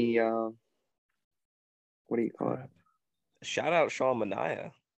have any what do you call it? crap. Shout out Sean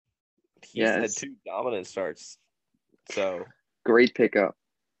Manaea. He's had Yes. 2 dominant starts. So Great pickup.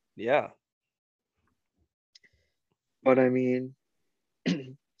 yeah. But I mean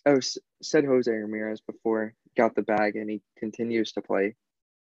said Jose Ramirez before got the bag and he continues to play.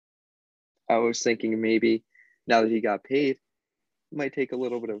 I was thinking maybe now that he got paid, he might take a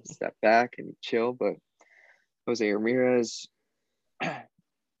little bit of a step back and chill, but Jose Ramirez, I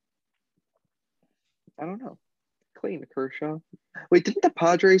don't know. Clayton Kershaw. Wait, didn't the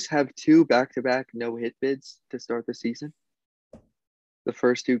Padres have 2 back-to-back no-hit bids to start the season? The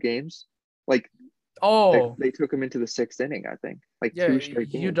first 2 games? Like Oh, they took him into the 6th inning, I think. Like yeah, 2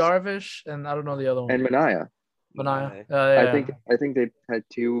 straight Yu games. Darvish and I don't know the other one. And Manaea. Manaea. Manaea. Yeah. I think they had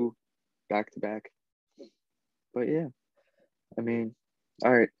 2 back-to-back. But yeah. I mean,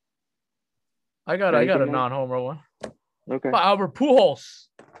 all right. I got a Anything more? non-homer one. Okay. But Albert Pujols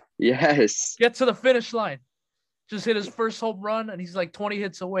Yes. get to the finish line. Just hit his first home run and he's like 20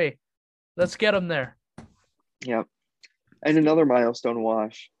 hits away. Let's get him there. Yep. And another milestone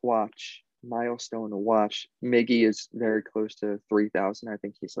milestone to watch. Miggy is very close to 3,000. I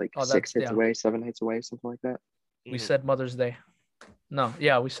think he's like Oh, 6 hits yeah. away, 7 hits away, something like that. We said Mother's Day. No,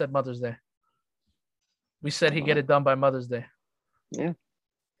 yeah, we said Mother's Day. We said he'd get it done by Mother's Day. Yeah.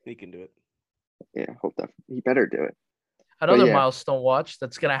 He can do it. Yeah, hope that he better do it. Another yeah. milestone watch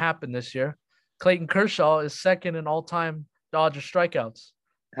that's going to happen this year. Clayton Kershaw is second in all-time Dodger strikeouts.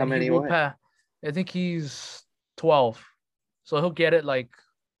 How many he will away? pass. I think he's 12. So he'll get it like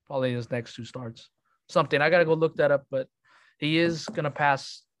probably his next 2 starts. Something. I got to go look that up, but he is going to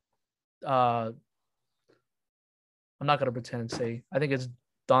pass. I'm not going to pretend and say. I think it's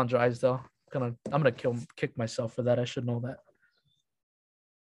Don Drysdale. I'm going to kick myself for that. I should know that.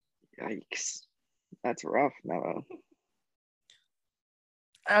 Yikes. That's rough. No.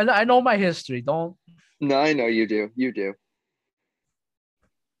 I know my history. Don't. No, I know you do. You do.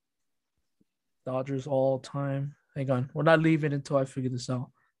 Dodgers all time. Hang on. We're not leaving until I figure this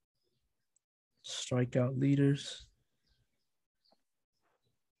out. Strikeout leaders.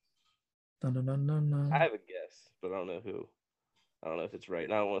 I have a guess, but I don't know who. I don't know if it's right.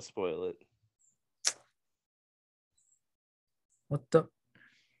 And I don't want to spoil it. What the?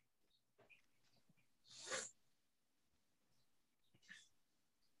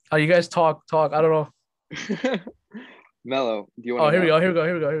 Oh, you guys talk. I don't know. Mello, do you want to Oh, here we know? go.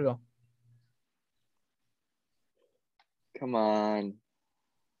 Here we go. Come on.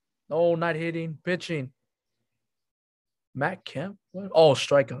 Oh, not hitting, pitching. Matt Kemp? What? Oh,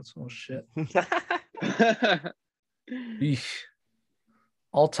 strikeouts. Oh, shit. Eesh.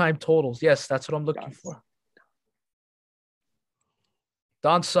 All-time totals. Yes, that's what I'm looking for.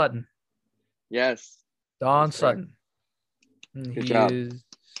 Don Sutton. Yes. Don Sutton. Good job.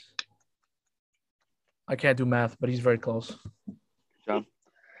 I can't do math, but he's very close. Good job.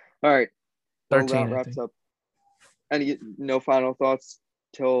 All right. 13, well, that wraps up. No final thoughts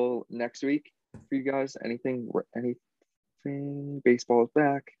till next week for you guys? Anything? Baseball is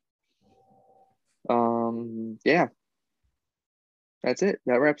back. Yeah. That's it.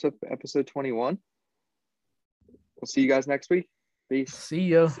 That wraps up episode 21. We'll see you guys next week. Peace. See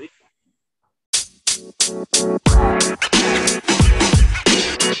ya. See? You know,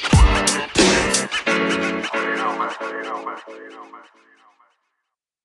 man.